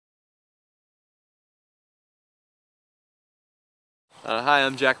Hi,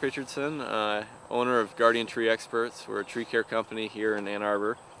 I'm Jack Richardson, owner of Guardian Tree Experts. We're a tree care company here in Ann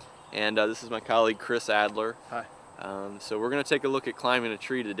Arbor, and this is my colleague Chris Adler. Hi. So we're going to take a look at climbing a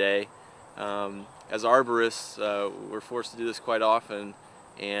tree today. As arborists, we're forced to do this quite often,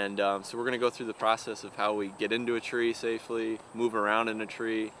 and so we're going to go through the process of how we get into a tree safely, move around in a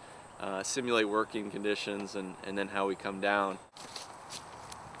tree, simulate working conditions, and then how we come down.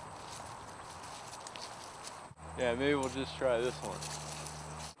 Yeah, maybe we'll just try this one.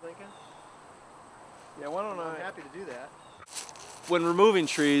 Lincoln? Yeah, why don't I'm happy to do that. When removing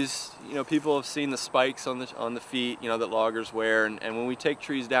trees, people have seen the spikes on the feet, that loggers wear, and when we take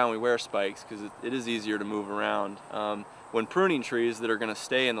trees down, we wear spikes because it is easier to move around. When pruning trees that are going to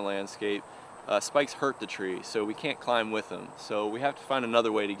stay in the landscape, spikes hurt the tree, so we can't climb with them. So we have to find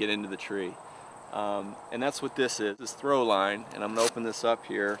another way to get into the tree, and that's what this is. This throw line, and I'm going to open this up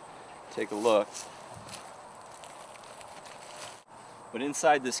here, take a look. But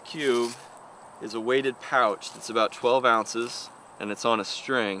inside this cube is a weighted pouch that's about 12 ounces, and it's on a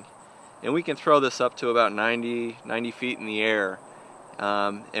string. And we can throw this up to about 90 feet in the air.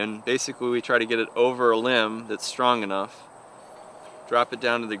 And basically we try to get it over a limb that's strong enough, drop it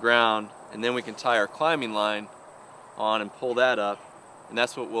down to the ground, and then we can tie our climbing line on and pull that up, and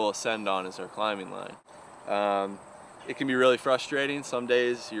that's what we'll ascend on, is our climbing line. It can be really frustrating. Some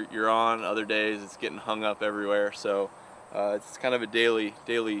days you're on, other days it's getting hung up everywhere. So it's kind of a daily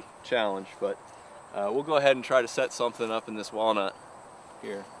challenge, but we'll go ahead and try to set something up in this walnut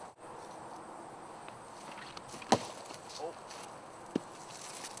here. Oh.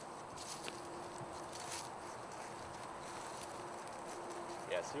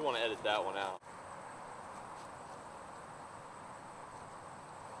 Yeah, so we want to edit that one out.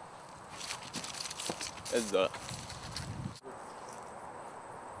 Heads up.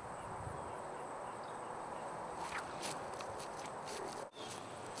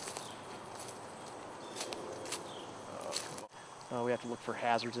 We have to look for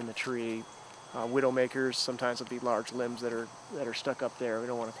hazards in the tree. Widowmakers, sometimes it'll be large limbs that are stuck up there. We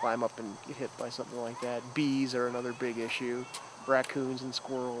don't want to climb up and get hit by something like that. Bees are another big issue. Raccoons and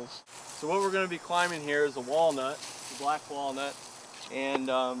squirrels. So what we're going to be climbing here is a walnut, a black walnut, and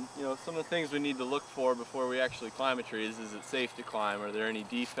some of the things we need to look for before we actually climb a tree is it safe to climb? Are there any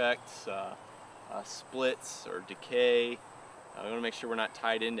defects, splits, or decay? We want to make sure we're not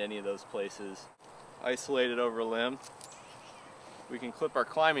tied into any of those places. Isolate it over a limb. We can clip our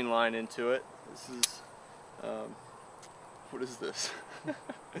climbing line into it. This is, what is this? Is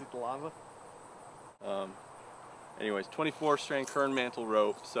it lava? Anyways, 24 strand kern mantle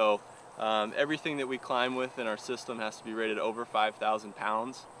rope. So everything that we climb with in our system has to be rated over 5,000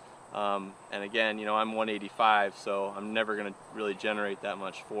 pounds. And again, I'm 185, so I'm never going to really generate that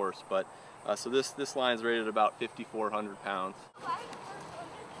much force. But so this line's rated about 5,400 pounds.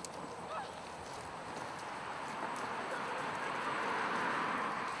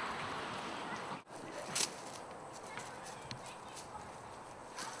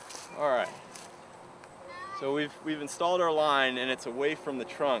 Alright, so we've installed our line, and it's away from the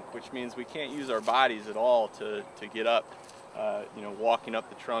trunk, which means we can't use our bodies at all to get up, walking up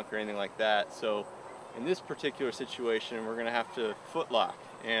the trunk or anything like that. So in this particular situation, we're going to have to foot lock,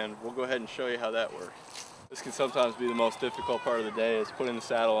 and we'll go ahead and show you how that works. This can sometimes be the most difficult part of the day, is putting the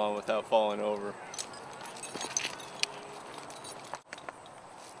saddle on without falling over.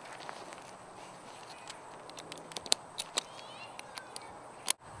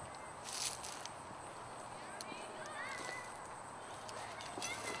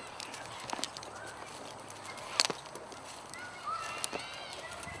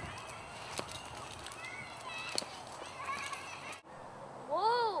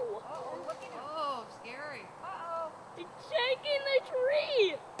 It's shaking the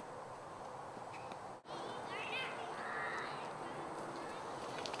tree!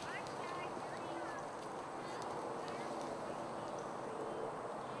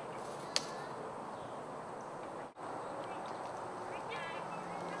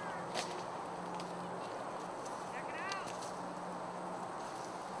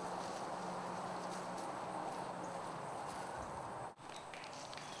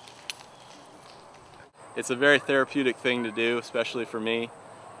 It's a very therapeutic thing to do, especially for me.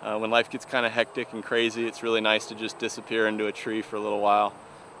 When life gets kind of hectic and crazy, it's really nice to just disappear into a tree for a little while.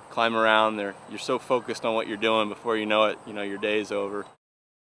 Climb around there. You're so focused on what you're doing, before you know it, your day's over.